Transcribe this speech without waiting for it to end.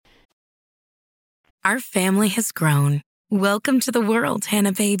Our family has grown. Welcome to the world,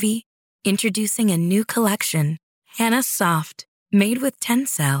 Hannah baby. Introducing a new collection, Hannah Soft, made with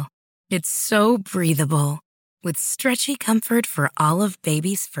Tencel. It's so breathable, with stretchy comfort for all of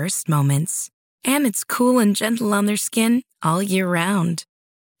baby's first moments. And it's cool and gentle on their skin all year round.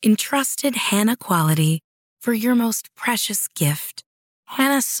 Entrusted Hannah quality for your most precious gift.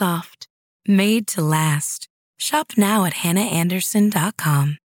 Hannah Soft, made to last. Shop now at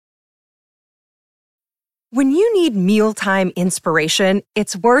hannahanderson.com. When you need mealtime inspiration,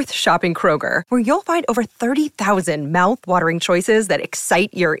 it's worth shopping Kroger, where you'll find over 30,000 mouth-watering choices that excite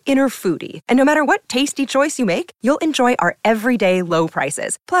your inner foodie. And no matter what tasty choice you make, you'll enjoy our everyday low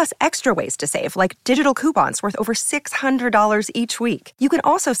prices, plus extra ways to save, like digital coupons worth over $600 each week. You can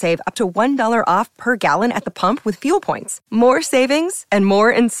also save up to $1 off per gallon at the pump with fuel points. More savings and more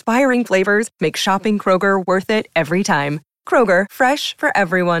inspiring flavors make shopping Kroger worth it every time. Kroger, fresh for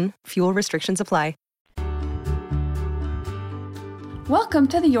everyone. Fuel restrictions apply. Welcome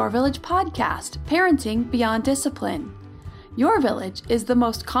to the Your Village podcast, Parenting Beyond Discipline. Your Village is the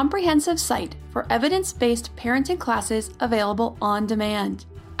most comprehensive site for evidence-based parenting classes available on demand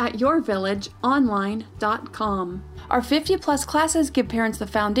at yourvillageonline.com. Our 50-plus classes give parents the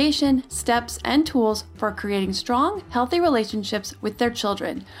foundation, steps, and tools for creating strong, healthy relationships with their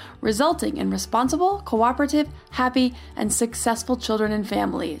children, resulting in responsible, cooperative, happy, and successful children and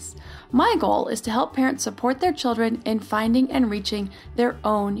families. My goal is to help parents support their children in finding and reaching their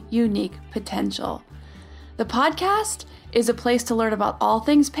own unique potential. The podcast is a place to learn about all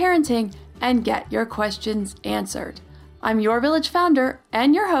things parenting and get your questions answered. I'm Your Village founder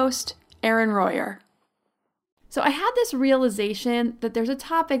and your host, Erin Royer. So I had this realization that there's a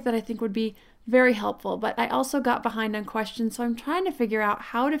topic that I think would be very helpful, but I also got behind on questions, so I'm trying to figure out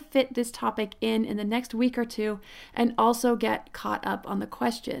how to fit this topic in the next week or two and also get caught up on the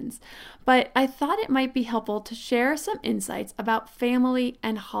questions. But I thought it might be helpful to share some insights about family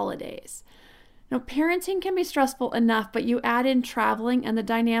and holidays. Now, parenting can be stressful enough, but you add in traveling and the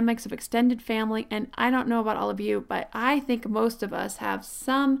dynamics of extended family, and I don't know about all of you, but I think most of us have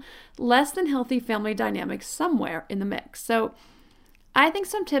some less than healthy family dynamics somewhere in the mix. So I think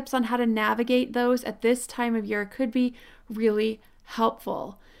some tips on how to navigate those at this time of year could be really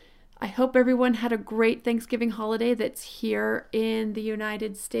helpful. I hope everyone had a great Thanksgiving holiday that's here in the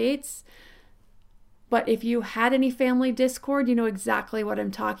United States. But if you had any family discord, you know exactly what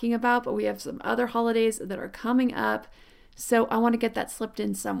I'm talking about. But we have some other holidays that are coming up. So I want to get that slipped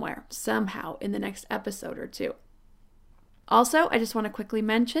in somewhere, somehow, in the next episode or two. Also, I just want to quickly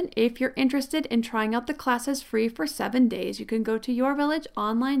mention, if you're interested in trying out the classes free for 7 days, you can go to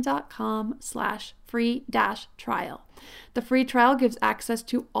yourvillageonline.com/free-trial. The free trial gives access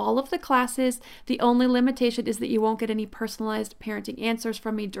to all of the classes. The only limitation is that you won't get any personalized parenting answers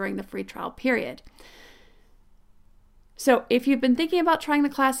from me during the free trial period. So if you've been thinking about trying the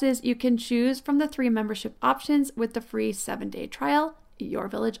classes, you can choose from the 3 membership options with the free 7-day trial at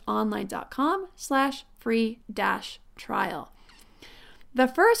yourvillageonline.com/free-trial. The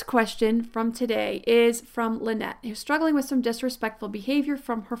first question from today is from Lynette, who's struggling with some disrespectful behavior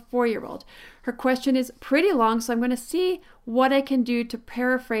from her 4-year-old. Her question is pretty long, so I'm going to see what I can do to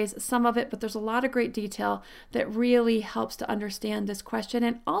paraphrase some of it, but there's a lot of great detail that really helps to understand this question,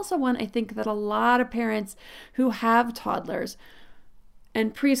 and also one I think that a lot of parents who have toddlers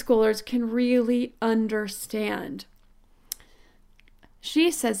and preschoolers can really understand.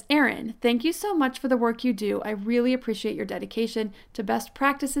 She says, Erin, thank you so much for the work you do. I really appreciate your dedication to best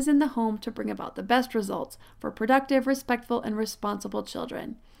practices in the home to bring about the best results for productive, respectful, and responsible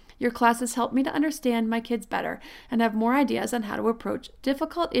children. Your classes help me to understand my kids better and have more ideas on how to approach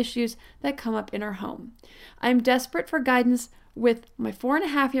difficult issues that come up in our home. I'm desperate for guidance with my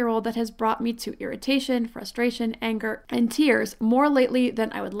 4.5-year-old that has brought me to irritation, frustration, anger, and tears more lately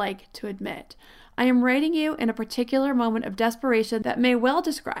than I would like to admit. I am writing you in a particular moment of desperation that may well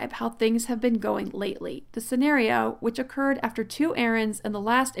describe how things have been going lately. The scenario, which occurred after 2 errands, and the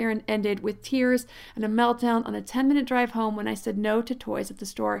last errand ended with tears and a meltdown on a 10-minute drive home when I said no to toys at the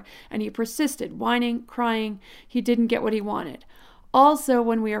store, and he persisted, whining, crying. He didn't get what he wanted. Also,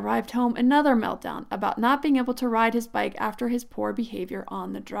 when we arrived home, another meltdown about not being able to ride his bike after his poor behavior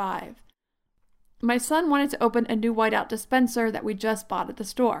on the drive. My son wanted to open a new whiteout dispenser that we just bought at the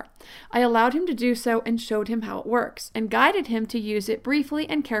store. I allowed him to do so and showed him how it works, and guided him to use it briefly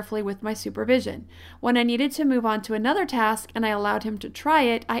and carefully with my supervision. When I needed to move on to another task and I allowed him to try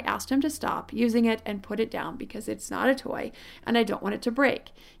it, I asked him to stop using it and put it down because it's not a toy and I don't want it to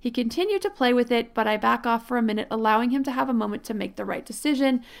break. He continued to play with it, but I back off for a minute, allowing him to have a moment to make the right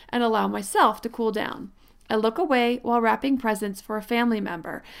decision and allow myself to cool down. I look away while wrapping presents for a family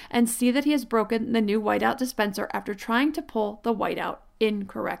member and see that he has broken the new whiteout dispenser after trying to pull the whiteout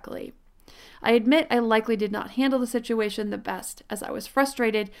incorrectly. I admit I likely did not handle the situation the best, as I was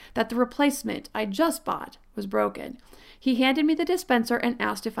frustrated that the replacement I just bought was broken. He handed me the dispenser and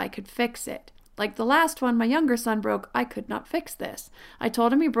asked if I could fix it. Like the last one my younger son broke, I could not fix this. I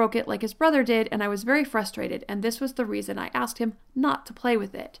told him he broke it like his brother did, and I was very frustrated, and this was the reason I asked him not to play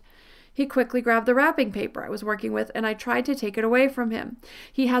with it. He quickly grabbed the wrapping paper I was working with, and I tried to take it away from him.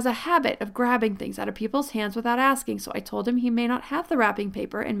 He has a habit of grabbing things out of people's hands without asking, so I told him he may not have the wrapping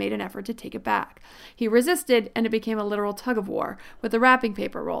paper and made an effort to take it back. He resisted, and it became a literal tug-of-war with the wrapping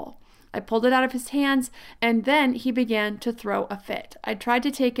paper roll. I pulled it out of his hands, and then he began to throw a fit. I tried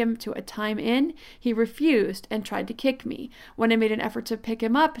to take him to a time in. He refused and tried to kick me. When I made an effort to pick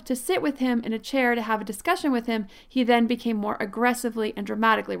him up, to sit with him in a chair to have a discussion with him, he then became more aggressively and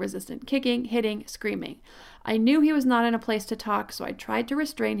dramatically resistant, kicking, hitting, screaming. I knew he was not in a place to talk, so I tried to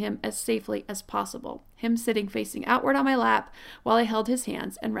restrain him as safely as possible, him sitting facing outward on my lap while I held his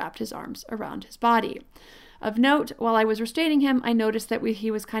hands and wrapped his arms around his body. Of note, while I was restraining him, I noticed that he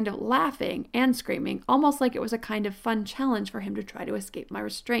was kind of laughing and screaming, almost like it was a kind of fun challenge for him to try to escape my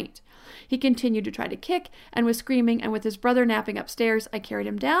restraint. He continued to try to kick and was screaming, and with his brother napping upstairs, I carried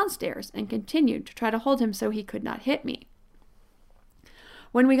him downstairs and continued to try to hold him so he could not hit me.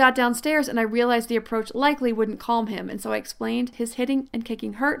 When we got downstairs and I realized the approach likely wouldn't calm him, and so I explained his hitting and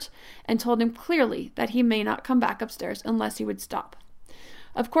kicking hurt and told him clearly that he may not come back upstairs unless he would stop.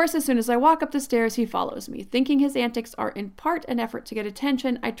 Of course, as soon as I walk up the stairs, he follows me. Thinking his antics are in part an effort to get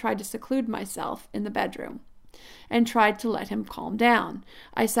attention, I tried to seclude myself in the bedroom and tried to let him calm down.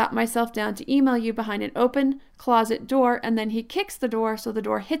 I sat myself down to email you behind an open closet door, and then he kicks the door so the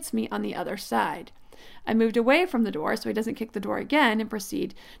door hits me on the other side. I moved away from the door so he doesn't kick the door again and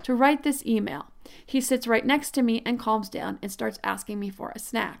proceed to write this email. He sits right next to me and calms down and starts asking me for a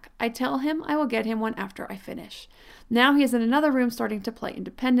snack. I tell him I will get him one after I finish. Now he is in another room starting to play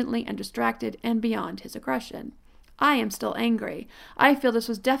independently and distracted and beyond his aggression. I am still angry. I feel this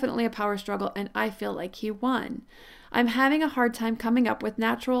was definitely a power struggle and I feel like he won. I'm having a hard time coming up with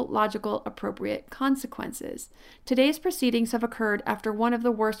natural, logical, appropriate consequences. Today's proceedings have occurred after one of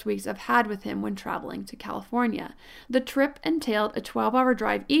the worst weeks I've had with him when traveling to California. The trip entailed a 12-hour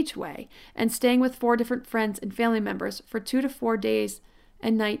drive each way and staying with 4 different friends and family members for 2 to 4 days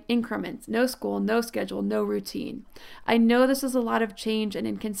and night increments. No school, no schedule, no routine. I know this is a lot of change and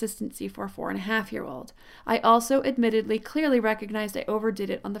inconsistency for a 4.5-year-old. I also admittedly clearly recognized I overdid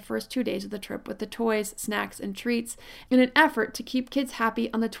it on the first 2 days of the trip with the toys, snacks, and treats in an effort to keep kids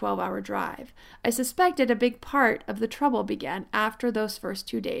happy on the 12-hour drive. I suspected a big part of the trouble began after those first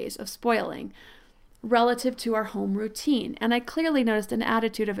 2 days of spoiling relative to our home routine, and I clearly noticed an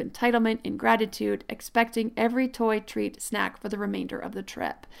attitude of entitlement and gratitude, expecting every toy, treat, snack for the remainder of the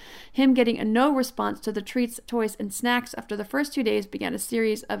trip. Him getting a no response to the treats, toys, and snacks after the first 2 days began a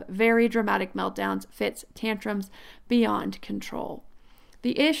series of very dramatic meltdowns, fits, tantrums beyond control.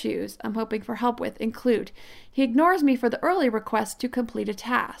 The issues I'm hoping for help with include: he ignores me for the early request to complete a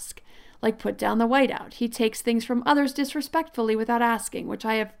task, like put down the whiteout. He takes things from others disrespectfully without asking, which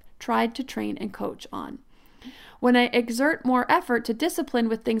I have tried to train and coach on. When I exert more effort to discipline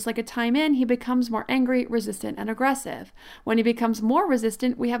with things like a time in, he becomes more angry, resistant, and aggressive. When he becomes more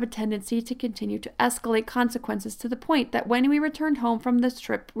resistant, we have a tendency to continue to escalate consequences to the point that when we returned home from this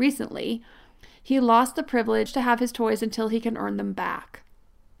trip recently, he lost the privilege to have his toys until he can earn them back.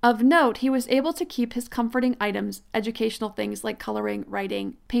 Of note, he was able to keep his comforting items, educational things like coloring,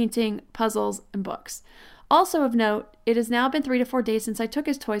 writing, painting, puzzles, and books. Also of note, it has now been 3 to 4 days since I took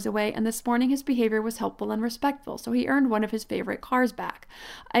his toys away, and this morning his behavior was helpful and respectful, so he earned one of his favorite cars back.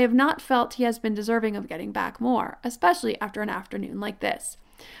 I have not felt he has been deserving of getting back more, especially after an afternoon like this.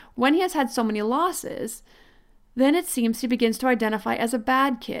 When he has had so many losses, then it seems he begins to identify as a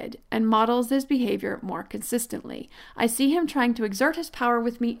bad kid and models his behavior more consistently. I see him trying to exert his power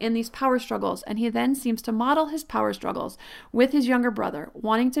with me in these power struggles, and he then seems to model his power struggles with his younger brother,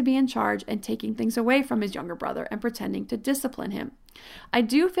 wanting to be in charge and taking things away from his younger brother and pretending to discipline him. I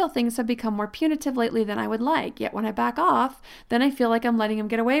do feel things have become more punitive lately than I would like, yet when I back off, then I feel like I'm letting him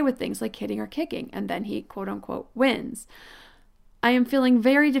get away with things like hitting or kicking, and then he, quote-unquote, wins. I am feeling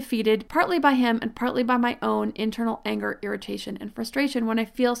very defeated, partly by him and partly by my own internal anger, irritation, and frustration when I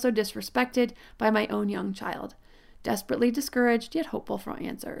feel so disrespected by my own young child. Desperately discouraged, yet hopeful for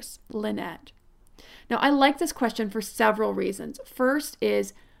answers. Lynette. Now, I like this question for several reasons. First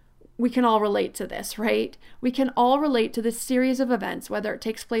is, we can all relate to this, right? We can all relate to this series of events, whether it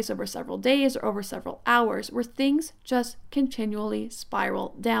takes place over several days or over several hours, where things just continually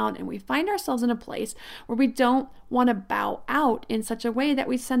spiral down and we find ourselves in a place where we don't want to bow out in such a way that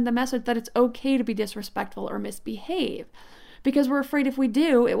we send the message that it's okay to be disrespectful or misbehave. Because we're afraid if we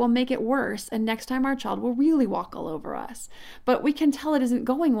do, it will make it worse, and next time our child will really walk all over us. But we can tell it isn't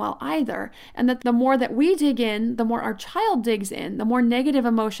going well either, and that the more that we dig in, the more our child digs in, the more negative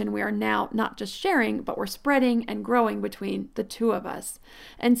emotion we are now not just sharing, but we're spreading and growing between the two of us.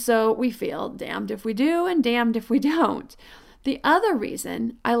 And so we feel damned if we do and damned if we don't. The other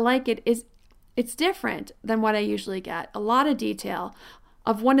reason I like it is it's different than what I usually get. A lot of detail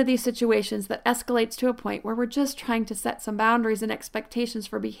of one of these situations that escalates to a point where we're just trying to set some boundaries and expectations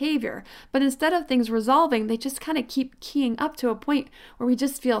for behavior. But instead of things resolving, they just kind of keep keying up to a point where we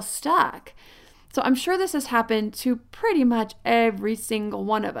just feel stuck. So I'm sure this has happened to pretty much every single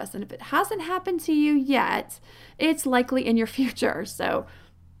one of us. And if it hasn't happened to you yet, it's likely in your future. So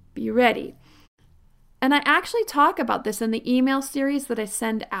be ready. And I actually talk about this in the email series that I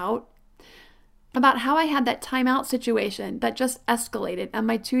send out, about how I had that timeout situation that just escalated, and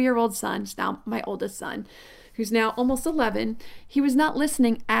my 2-year-old son, now my oldest son, who's now almost 11, he was not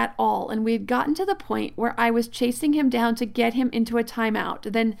listening at all. And we had gotten to the point where I was chasing him down to get him into a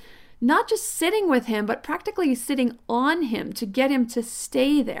timeout, then not just sitting with him, but practically sitting on him to get him to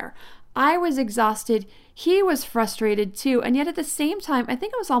stay there. I was exhausted. He was frustrated too. And yet at the same time, I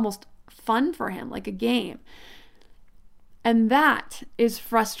think it was almost fun for him, like a game. And that is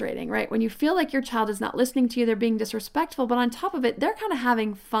frustrating, right? When you feel like your child is not listening to you, they're being disrespectful, but on top of it, they're kind of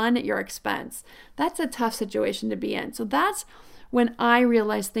having fun at your expense. That's a tough situation to be in. So that's when I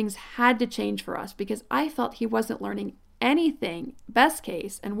realized things had to change for us, because I felt he wasn't learning anything. Best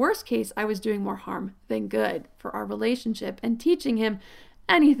case and worst case, I was doing more harm than good for our relationship and teaching him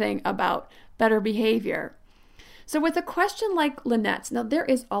anything about better behavior. So with a question like Lynette's, now there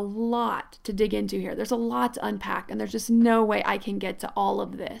is a lot to dig into here. There's a lot to unpack, and there's just no way I can get to all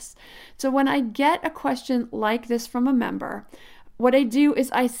of this. So when I get a question like this from a member, what I do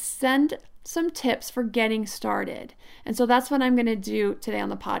is I send some tips for getting started. And so that's what I'm going to do today on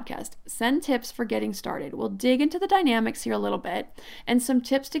the podcast. Send tips for getting started. We'll dig into the dynamics here a little bit and some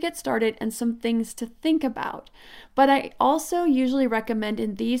tips to get started and some things to think about. But I also usually recommend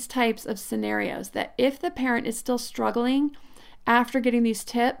in these types of scenarios that if the parent is still struggling after getting these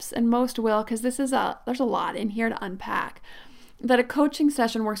tips, and most will, because there's a lot in here to unpack, that a coaching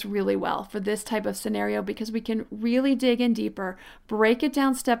session works really well for this type of scenario, because we can really dig in deeper, break it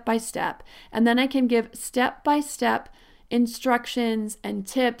down step by step, and then I can give step-by-step instructions and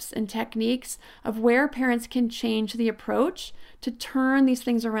tips and techniques of where parents can change the approach to turn these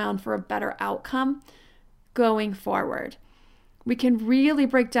things around for a better outcome going forward. We can really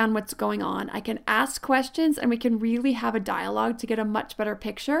break down what's going on. I can ask questions, and we can really have a dialogue to get a much better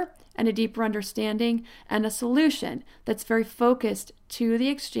picture and a deeper understanding and a solution that's very focused to the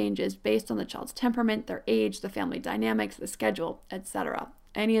exchanges based on the child's temperament, their age, the family dynamics, the schedule, etc.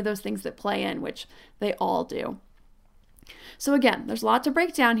 Any of those things that play in, which they all do. So again, there's a lot to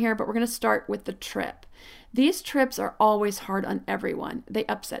break down here, but we're going to start with the trip. These trips are always hard on everyone. They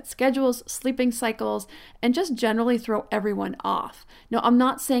upset schedules, sleeping cycles, and just generally throw everyone off. Now, I'm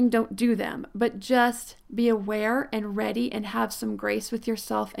not saying don't do them, but just be aware and ready and have some grace with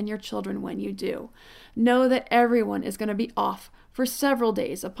yourself and your children when you do. Know that everyone is going to be off for several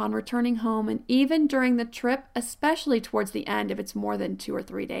days upon returning home, and even during the trip, especially towards the end if it's more than 2 or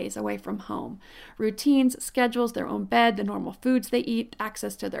 3 days away from home. Routines, schedules, their own bed, the normal foods they eat,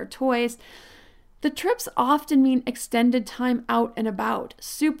 access to their toys. The trips often mean extended time out and about,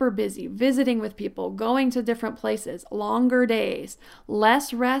 super busy, visiting with people, going to different places, longer days,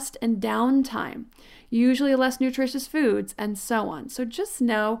 less rest and downtime, usually less nutritious foods, and so on. So just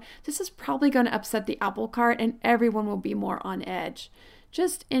know this is probably going to upset the apple cart and everyone will be more on edge,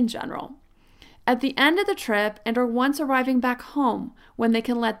 just in general. At the end of the trip and or once arriving back home when they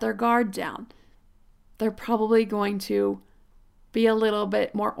can let their guard down, they're probably going to be a little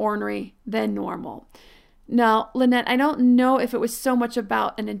bit more ornery than normal. Now, Lynette, I don't know if it was so much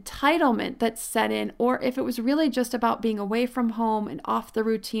about an entitlement that set in, or if it was really just about being away from home and off the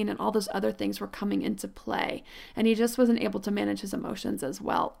routine and all those other things were coming into play. And he just wasn't able to manage his emotions as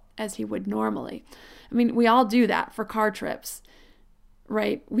well as he would normally. I mean, we all do that for car trips,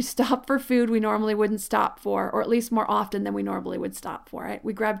 right? We stop for food we normally wouldn't stop for, or at least more often than we normally would stop for, right?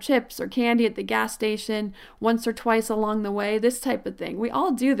 We grab chips or candy at the gas station once or twice along the way, this type of thing. We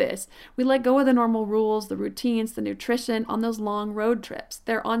all do this. We let go of the normal rules, the routines, the nutrition on those long road trips.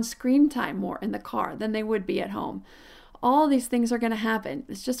 They're on screen time more in the car than they would be at home. All these things are going to happen.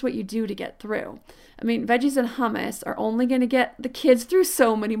 It's just what you do to get through. I mean, veggies and hummus are only going to get the kids through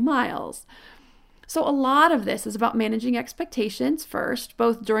so many miles. So a lot of this is about managing expectations first,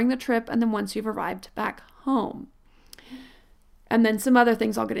 both during the trip and then once you've arrived back home. And then some other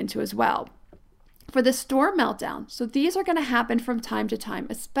things I'll get into as well. For the store meltdown, so these are going to happen from time to time,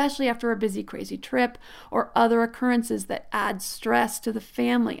 especially after a busy, crazy trip or other occurrences that add stress to the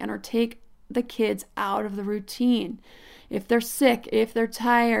family and or take the kids out of the routine. If they're sick, if they're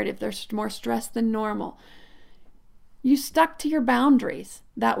tired, if they're more stressed than normal. You stuck to your boundaries.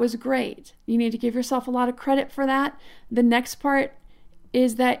 That was great. You need to give yourself a lot of credit for that. The next part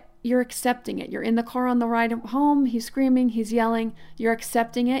is that you're accepting it. You're in the car on the ride home. He's screaming, he's yelling. You're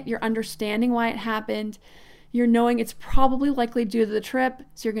accepting it. You're understanding why it happened. You're knowing it's probably likely due to the trip.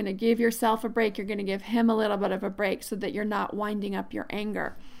 So you're going to give yourself a break. You're going to give him a little bit of a break so that you're not winding up your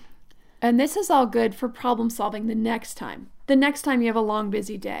anger. And this is all good for problem solving the next time. The next time you have a long,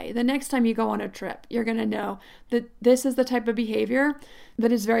 busy day, the next time you go on a trip, you're going to know that this is the type of behavior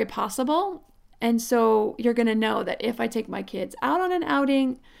that is very possible. And so you're going to know that if I take my kids out on an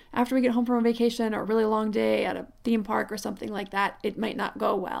outing after we get home from a vacation or a really long day at a theme park or something like that, it might not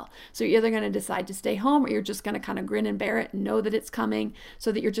go well. So you're either going to decide to stay home or you're just going to kind of grin and bear it and know that it's coming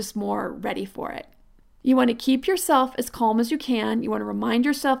so that you're just more ready for it. You want to keep yourself as calm as you can. You want to remind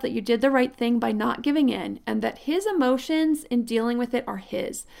yourself that you did the right thing by not giving in and that his emotions in dealing with it are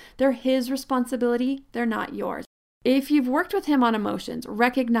his. They're his responsibility. They're not yours. If you've worked with him on emotions,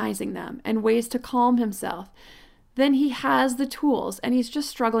 recognizing them and ways to calm himself, then he has the tools and he's just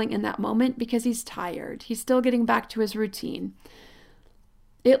struggling in that moment because he's tired. He's still getting back to his routine.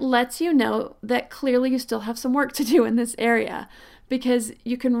 It lets you know that clearly you still have some work to do in this area because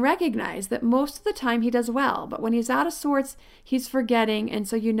you can recognize that most of the time he does well, but when he's out of sorts, he's forgetting, and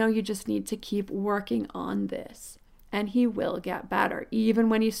so you know you just need to keep working on this. And he will get better, even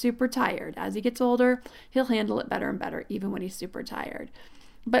when he's super tired. As he gets older, he'll handle it better and better, even when he's super tired.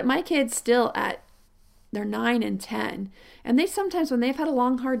 But my kids still they're 9 and 10, and they sometimes, when they've had a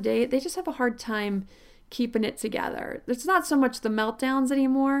long, hard day, they just have a hard time keeping it together. It's not so much the meltdowns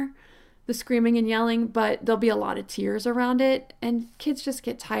anymore, the screaming and yelling, but there'll be a lot of tears around it, and kids just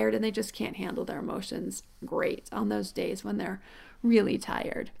get tired and they just can't handle their emotions great on those days when they're really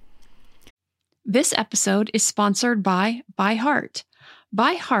tired. This episode is sponsored by ByHeart.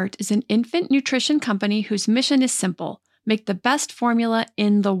 ByHeart is an infant nutrition company whose mission is simple: make the best formula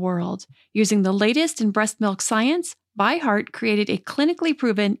in the world. Using the latest in breast milk science, ByHeart created a clinically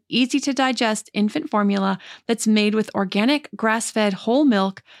proven, easy-to-digest infant formula that's made with organic, grass-fed whole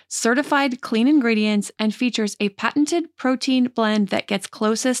milk, certified clean ingredients, and features a patented protein blend that gets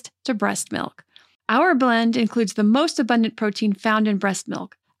closest to breast milk. Our blend includes the most abundant protein found in breast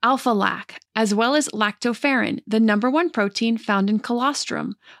milk, alpha-lac, as well as lactoferrin, the #1 protein found in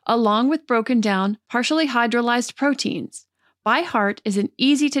colostrum, along with broken down, partially hydrolyzed proteins. ByHeart is an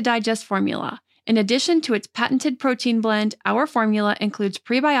easy-to-digest formula. In addition to its patented protein blend, our formula includes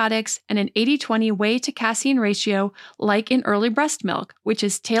prebiotics and an 80-20 whey to casein ratio like in early breast milk, which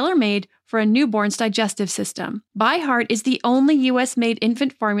is tailor-made for a newborn's digestive system. ByHeart is the only U.S.-made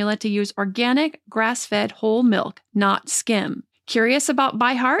infant formula to use organic, grass-fed whole milk, not skim. Curious about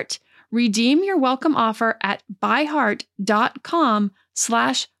ByHeart? Redeem your welcome offer at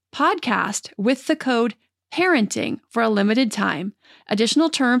byheart.com/podcast with the code PARENTING for a limited time. Additional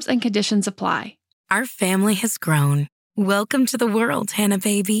terms and conditions apply. Our family has grown. Welcome to the world, Hannah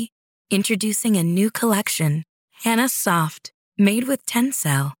baby. Introducing a new collection, Hannah Soft, made with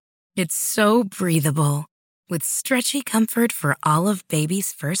Tencel. It's so breathable, with stretchy comfort for all of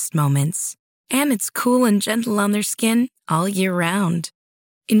baby's first moments. And it's cool and gentle on their skin all year round.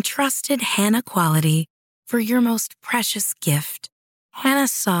 Entrusted Hannah quality for your most precious gift. Hannah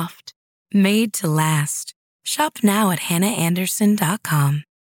Soft, made to last. Shop now at hannahanderson.com.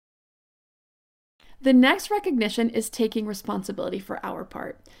 The next recognition is taking responsibility for our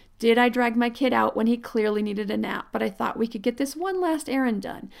part. Did I drag my kid out when he clearly needed a nap, but I thought we could get this one last errand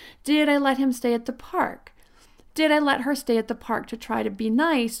done? Did I let him stay at the park? Did I let her stay at the park to try to be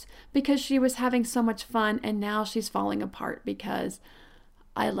nice because she was having so much fun and now she's falling apart because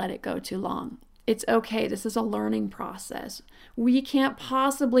I let it go too long? It's okay. This is a learning process. We can't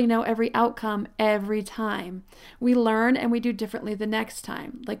possibly know every outcome every time. We learn and we do differently the next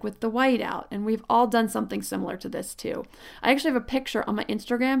time, like with the whiteout. And we've all done something similar to this too. I actually have a picture on my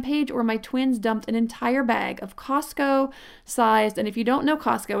Instagram page where my twins dumped an entire bag of Costco sized. And if you don't know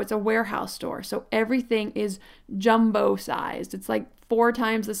Costco, it's a warehouse store. So everything is jumbo sized. It's like 4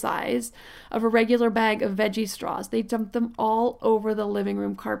 times the size of a regular bag of veggie straws. They dumped them all over the living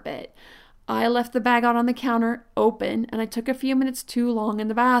room carpet. I left the bag out on the counter open, and I took a few minutes too long in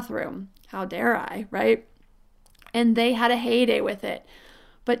the bathroom. How dare I, right? And they had a heyday with it.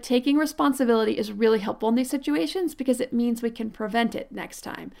 But taking responsibility is really helpful in these situations because it means we can prevent it next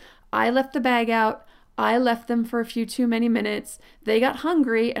time. I left the bag out. I left them for a few too many minutes. They got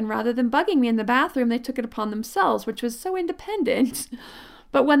hungry, and rather than bugging me in the bathroom, they took it upon themselves, which was so independent.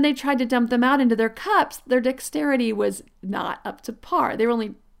 But when they tried to dump them out into their cups, their dexterity was not up to par. They were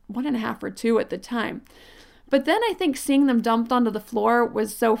only 1.5 or 2 at the time. But then I think seeing them dumped onto the floor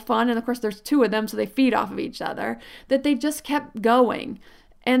was so fun, and of course there's 2 of them, so they feed off of each other, that they just kept going.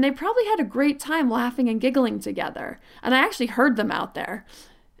 And they probably had a great time laughing and giggling together. And I actually heard them out there.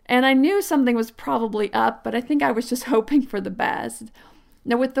 And I knew something was probably up, but I think I was just hoping for the best.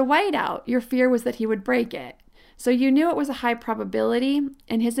 Now with the whiteout, your fear was that he would break it. So you knew it was a high probability,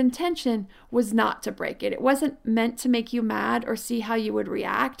 and his intention was not to break it. It wasn't meant to make you mad or see how you would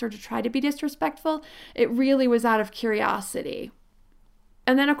react or to try to be disrespectful. It really was out of curiosity.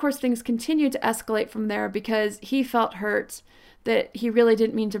 And then, of course, things continued to escalate from there because he felt hurt that he really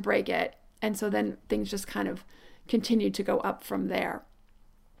didn't mean to break it. And so then things just kind of continued to go up from there.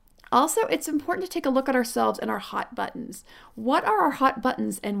 Also, it's important to take a look at ourselves and our hot buttons. What are our hot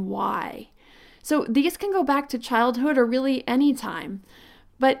buttons and why? So these can go back to childhood or really any time.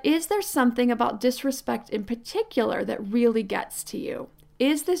 But is there something about disrespect in particular that really gets to you?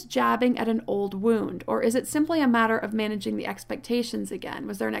 Is this jabbing at an old wound, or is it simply a matter of managing the expectations again?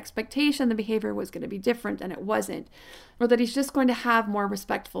 Was there an expectation the behavior was going to be different and it wasn't? Or that he's just going to have more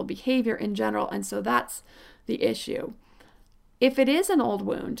respectful behavior in general, and so that's the issue. If it is an old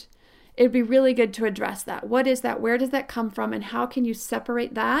wound, it'd be really good to address that. What is that? Where does that come from? And how can you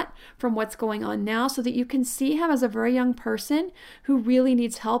separate that from what's going on now so that you can see him as a very young person who really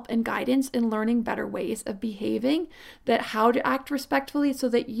needs help and guidance in learning better ways of behaving, that how to act respectfully so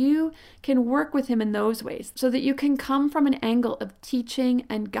that you can work with him in those ways, so that you can come from an angle of teaching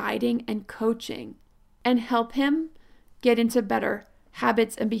and guiding and coaching and help him get into better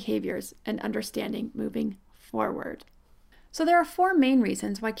habits and behaviors and understanding moving forward. So there are 4 main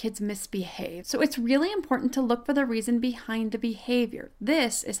reasons why kids misbehave. So it's really important to look for the reason behind the behavior.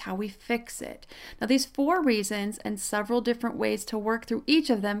 This is how we fix it. Now these 4 reasons and several different ways to work through each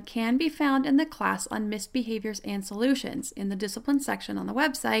of them can be found in the class on misbehaviors and solutions in the discipline section on the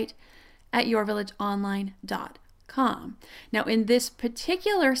website at yourvillageonline.com. Now, in this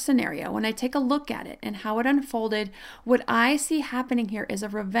particular scenario, when I take a look at it and how it unfolded, what I see happening here is a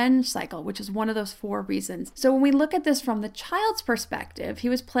revenge cycle, which is one of those 4 reasons. So when we look at this from the child's perspective, he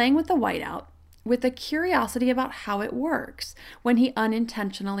was playing with the whiteout with a curiosity about how it works when he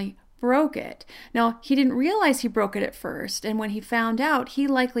unintentionally broke it. Now, he didn't realize he broke it at first, and when he found out, he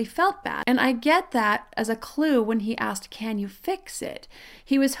likely felt bad. And I get that as a clue when he asked, "Can you fix it?"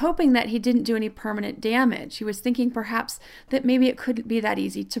 He was hoping that he didn't do any permanent damage. He was thinking perhaps that maybe it couldn't be that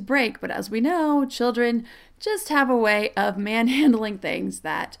easy to break, but as we know, children just have a way of manhandling things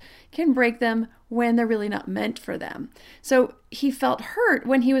that can break them when they're really not meant for them. So he felt hurt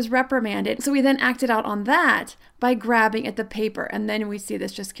when he was reprimanded. So he then acted out on that by grabbing at the paper. And then we see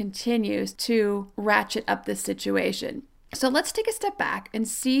this just continues to ratchet up this situation. So let's take a step back and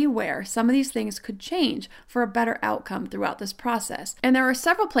see where some of these things could change for a better outcome throughout this process. And there are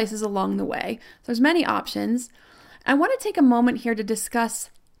several places along the way. There's many options. I want to take a moment here to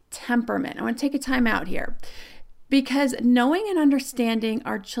discuss temperament. I want to take a time out here, because knowing and understanding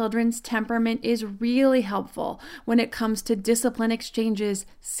our children's temperament is really helpful when it comes to discipline exchanges,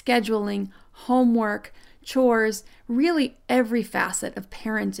 scheduling, homework, chores, really every facet of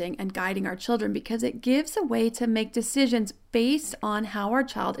parenting and guiding our children, because it gives a way to make decisions based on how our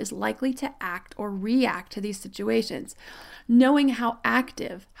child is likely to act or react to these situations. Knowing how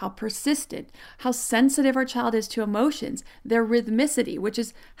active, how persistent, how sensitive our child is to emotions, their rhythmicity, which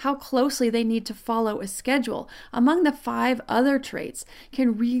is how closely they need to follow a schedule, among the 5 other traits,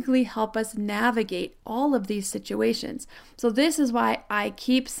 can really help us navigate all of these situations. So this is why I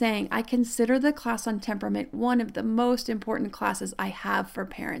keep saying I consider the class on temperament one of the most important classes I have for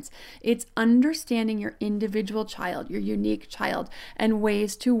parents. It's understanding your individual child, your unique child, and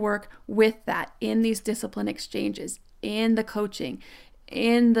ways to work with that in these discipline exchanges, in the coaching,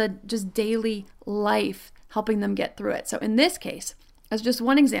 in the just daily life, helping them get through it. So in this case, as just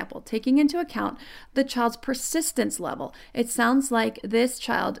one example, taking into account the child's persistence level, it sounds like this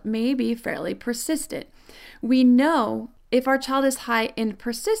child may be fairly persistent. We know if our child is high in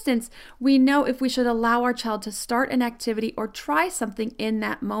persistence, we know if we should allow our child to start an activity or try something in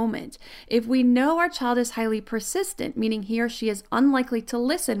that moment. If we know our child is highly persistent, meaning he or she is unlikely to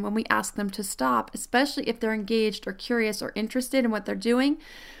listen when we ask them to stop, especially if they're engaged or curious or interested in what they're doing,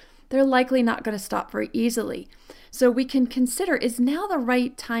 they're likely not going to stop very easily. So we can consider, is now the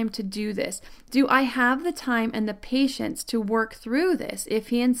right time to do this? Do I have the time and the patience to work through this if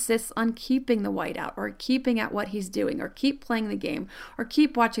he insists on keeping the whiteout or keeping at what he's doing or keep playing the game or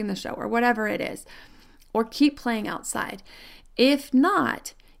keep watching the show or whatever it is, or keep playing outside? If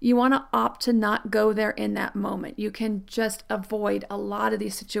not, you want to opt to not go there in that moment. You can just avoid a lot of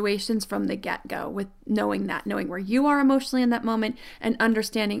these situations from the get-go with knowing where you are emotionally in that moment and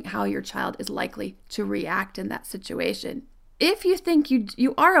understanding how your child is likely to react in that situation. If you think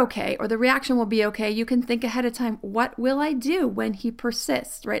you are okay or the reaction will be okay, you can think ahead of time, what will I do when he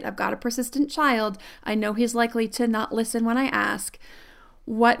persists, right? I've got a persistent child. I know he's likely to not listen when I ask.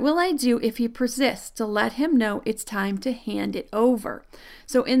 What will I do if he persists, to let him know it's time to hand it over?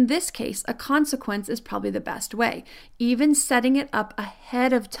 So in this case, a consequence is probably the best way, even setting it up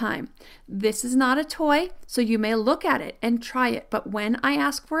ahead of time. This is not a toy, so you may look at it and try it, but when I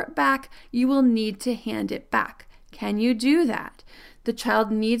ask for it back, you will need to hand it back. Can you do that? The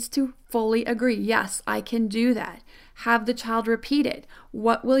child needs to fully agree, yes, I can do that. Have the child repeat it.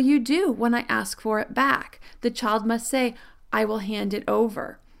 What will you do when I ask for it back? The child must say, I will hand it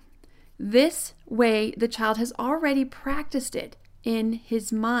over. This way, the child has already practiced it in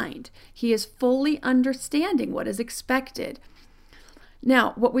his mind. He is fully understanding what is expected.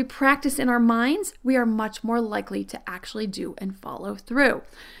 Now, what we practice in our minds, we are much more likely to actually do and follow through.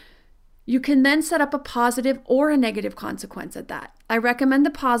 You can then set up a positive or a negative consequence at that. I recommend the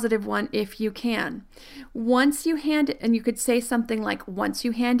positive one if you can. Once you hand it, and you could say something like, once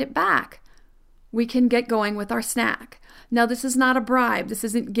you hand it back, we can get going with our snack. Now, this is not a bribe. This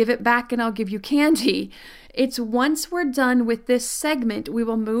isn't give it back and I'll give you candy. It's once we're done with this segment, we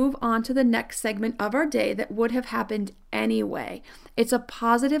will move on to the next segment of our day that would have happened anyway. It's a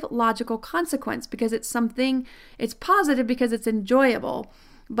positive logical consequence because it's positive because it's enjoyable,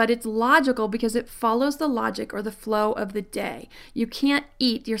 but it's logical because it follows the logic or the flow of the day. You can't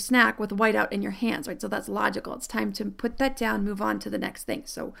eat your snack with whiteout in your hands, right? So that's logical. It's time to put that down, move on to the next thing.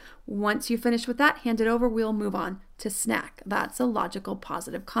 So once you finish with that, hand it over, we'll move on to snack. That's a logical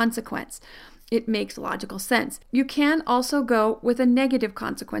positive consequence. It makes logical sense. You can also go with a negative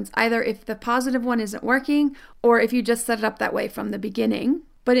consequence, either if the positive one isn't working or if you just set it up that way from the beginning.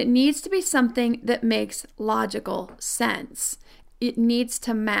 But it needs to be something that makes logical sense. It needs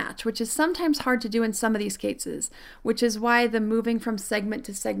to match, which is sometimes hard to do in some of these cases, which is why the moving from segment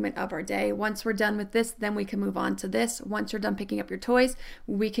to segment of our day. Once we're done with this, then we can move on to this. Once you're done picking up your toys,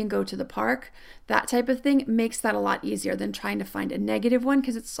 we can go to the park. That type of thing makes that a lot easier than trying to find a negative one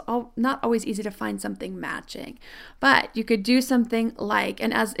because it's not always easy to find something matching. But you could do something like,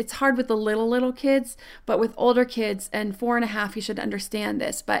 and as it's hard with the little kids, but with older kids and 4.5, you should understand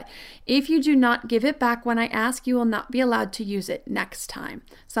this. But if you do not give it back when I ask, you will not be allowed to use it next time.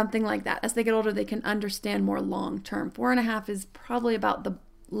 Something like that. As they get older, they can understand more long term. 4.5 is probably about the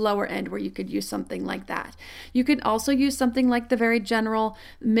lower end where you could use something like that. You could also use something like the very general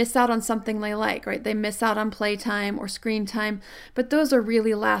miss out on something they like, right? They miss out on playtime or screen time, but those are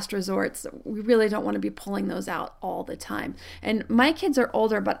really last resorts. We really don't want to be pulling those out all the time. And my kids are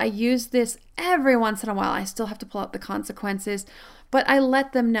older, but I use this every once in a while. I still have to pull out the consequences, but I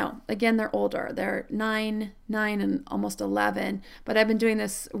let them know. Again, they're older. They're 9 and almost 11, but I've been doing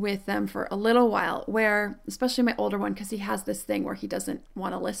this with them for a little while where, especially my older one, because he has this thing where he doesn't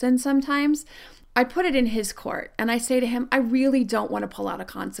want to listen sometimes, I put it in his court and I say to him, I really don't want to pull out a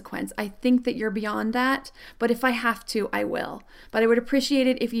consequence. I think that you're beyond that, but if I have to, I will. But I would appreciate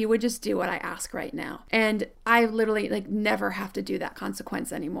it if you would just do what I ask right now. And I literally never have to do that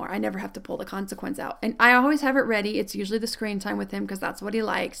consequence anymore. I never have to pull the consequence out. And I always have it ready. It's usually the screen time with him because that's what he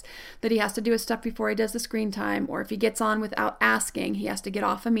likes, that he has to do his stuff before he does the screen time, or if he gets on without asking, he has to get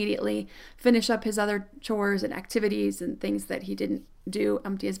off immediately, finish up his other chores and activities and things that he didn't do,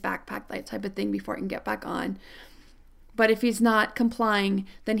 empty his backpack, that type of thing before he can get back on. But if he's not complying,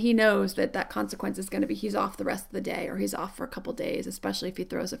 then he knows that that consequence is going to be he's off the rest of the day, or he's off for a couple days, especially if he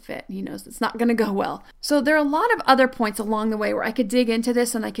throws a fit. He knows it's not going to go well. So there are a lot of other points along the way where I could dig into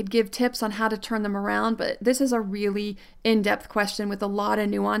this and I could give tips on how to turn them around, but this is a really in-depth question with a lot of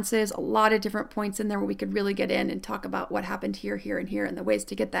nuances, a lot of different points in there where we could really get in and talk about what happened here, here, and here, and the ways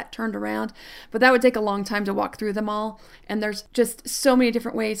to get that turned around. But that would take a long time to walk through them all. And there's just so many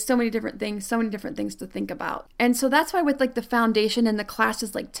different ways, so many different things to think about. And so that's why with the foundation in the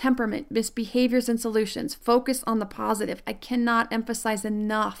classes like temperament, misbehaviors, and solutions, focus on the positive. I cannot emphasize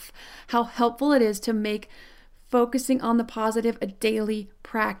enough how helpful it is to make focusing on the positive a daily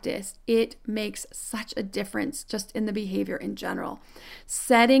practice. It makes such a difference just in the behavior in general.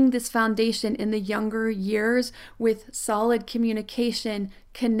 Setting this foundation in the younger years with solid communication,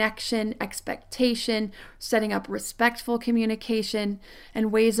 connection, expectation, setting up respectful communication,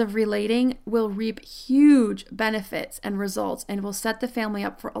 and ways of relating will reap huge benefits and results and will set the family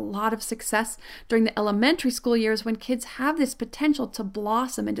up for a lot of success during the elementary school years when kids have this potential to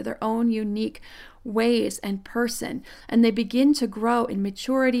blossom into their own unique ways and person, and they begin to grow in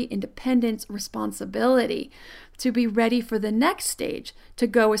maturity, independence, responsibility, to be ready for the next stage to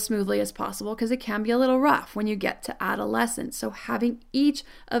go as smoothly as possible, because it can be a little rough when you get to adolescence. So having each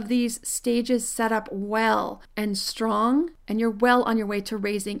of these stages set up well and strong, and you're well on your way to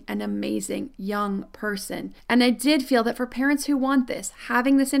raising an amazing young person. And I did feel that for parents who want this,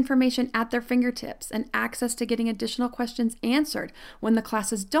 having this information at their fingertips and access to getting additional questions answered when the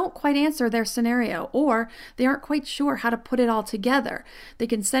classes don't quite answer their scenario or they aren't quite sure how to put it all together, they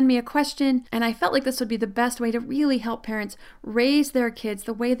can send me a question, and I felt like this would be the best way to really help parents raise their kids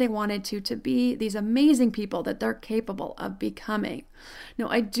the way they wanted to be these amazing people that they're capable of becoming. Now,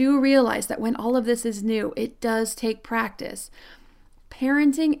 I do realize that when all of this is new, it does take practice.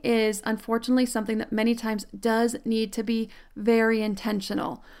 Parenting is unfortunately something that many times does need to be very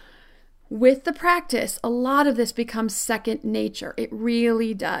intentional. With the practice, a lot of this becomes second nature. It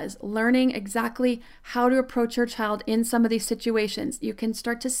really does. Learning exactly how to approach your child in some of these situations. You can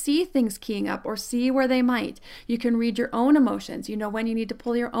start to see things keying up or see where they might. You can read your own emotions. You know when you need to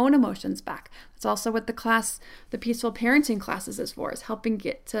pull your own emotions back. That's also what the Peaceful Parenting classes is for, is helping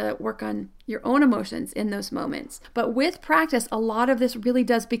get to work on your own emotions in those moments. But with practice, a lot of this really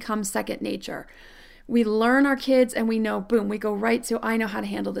does become second nature. We learn our kids and we know, boom, we go right to, I know how to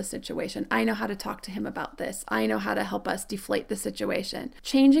handle this situation. I know how to talk to him about this. I know how to help us deflate the situation.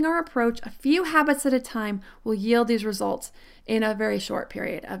 Changing our approach a few habits at a time will yield these results in a very short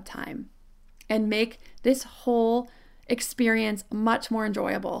period of time and make this whole experience much more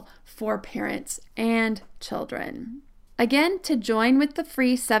enjoyable for parents and children. Again, to join with the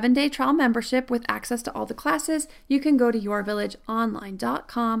free 7-day trial membership with access to all the classes, you can go to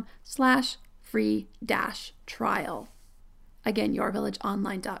yourvillageonline.com/free-trial. Again,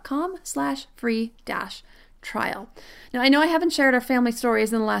 yourvillageonline.com/free-trial. Now, I know I haven't shared our family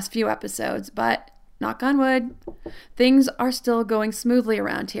stories in the last few episodes, but knock on wood, things are still going smoothly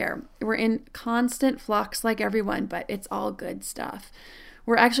around here. We're in constant flux like everyone, but it's all good stuff.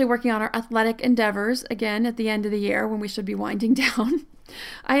 We're actually working on our athletic endeavors again at the end of the year when we should be winding down.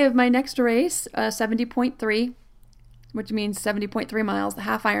 I have my next race, 70.3, which means 70.3 miles, the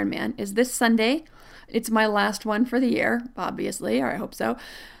half Ironman, is this Sunday. It's my last one for the year, obviously, or I hope so.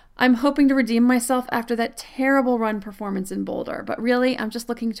 I'm hoping to redeem myself after that terrible run performance in Boulder, but really, I'm just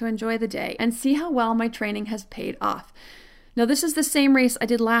looking to enjoy the day and see how well my training has paid off. Now, this is the same race I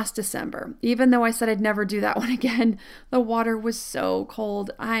did last December. Even though I said I'd never do that one again, the water was so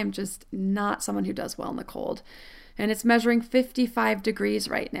cold. I'm just not someone who does well in the cold. And it's measuring 55 degrees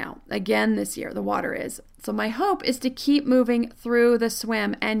right now. Again this year, the water is. So my hope is to keep moving through the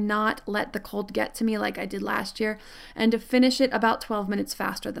swim and not let the cold get to me like I did last year, and to finish it about 12 minutes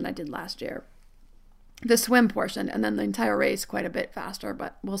faster than I did last year. The swim portion, and then the entire race quite a bit faster,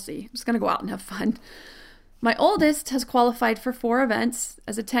 but we'll see. I'm just going to go out and have fun. My oldest has qualified for 4 events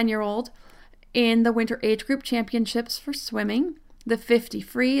as a 10-year-old in the Winter Age Group Championships for swimming, the 50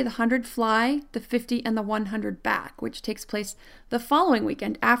 free, the 100 fly, the 50, and the 100 back, which takes place the following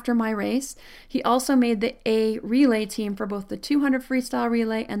weekend after my race. He also made the A relay team for both the 200 freestyle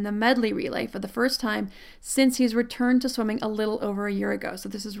relay and the medley relay for the first time since he's returned to swimming a little over a year ago. So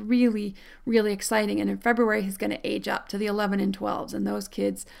this is really, really exciting. And in February, he's going to age up to the 11 and 12s, and those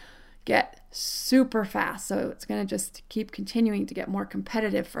kids get super fast. So it's going to just keep continuing to get more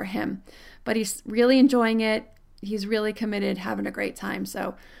competitive for him. But he's really enjoying it. He's really committed, having a great time.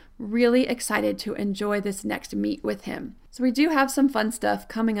 So really excited to enjoy this next meet with him. So we do have some fun stuff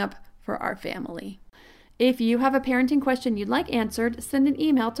coming up for our family. If you have a parenting question you'd like answered, send an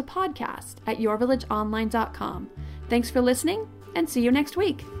email to podcast@yourvillageonline.com. Thanks for listening, and see you next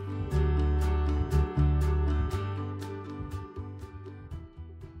week.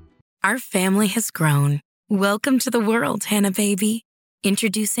 Our family has grown. Welcome to the world, Hannah baby.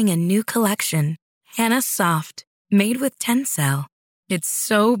 Introducing a new collection, Hannah Soft, made with Tencel. It's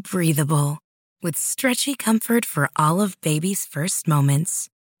so breathable, with stretchy comfort for all of baby's first moments.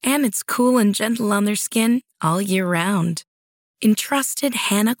 And it's cool and gentle on their skin all year round. Entrusted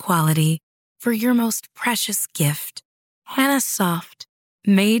Hannah quality for your most precious gift. Hannah Soft,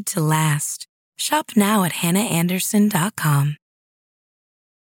 made to last. Shop now at hannahanderson.com.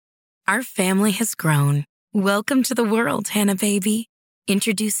 Our family has grown. Welcome to the world, Hannah baby.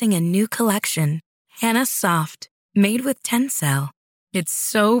 Introducing a new collection, Hannah Soft, made with Tencel. It's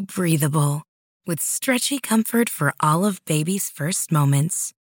so breathable, with stretchy comfort for all of baby's first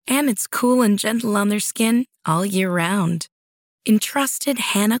moments. And it's cool and gentle on their skin all year round. Entrusted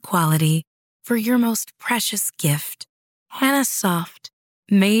Hannah quality for your most precious gift. Hannah Soft,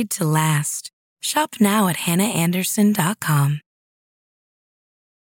 made to last. Shop now at hannahanderson.com.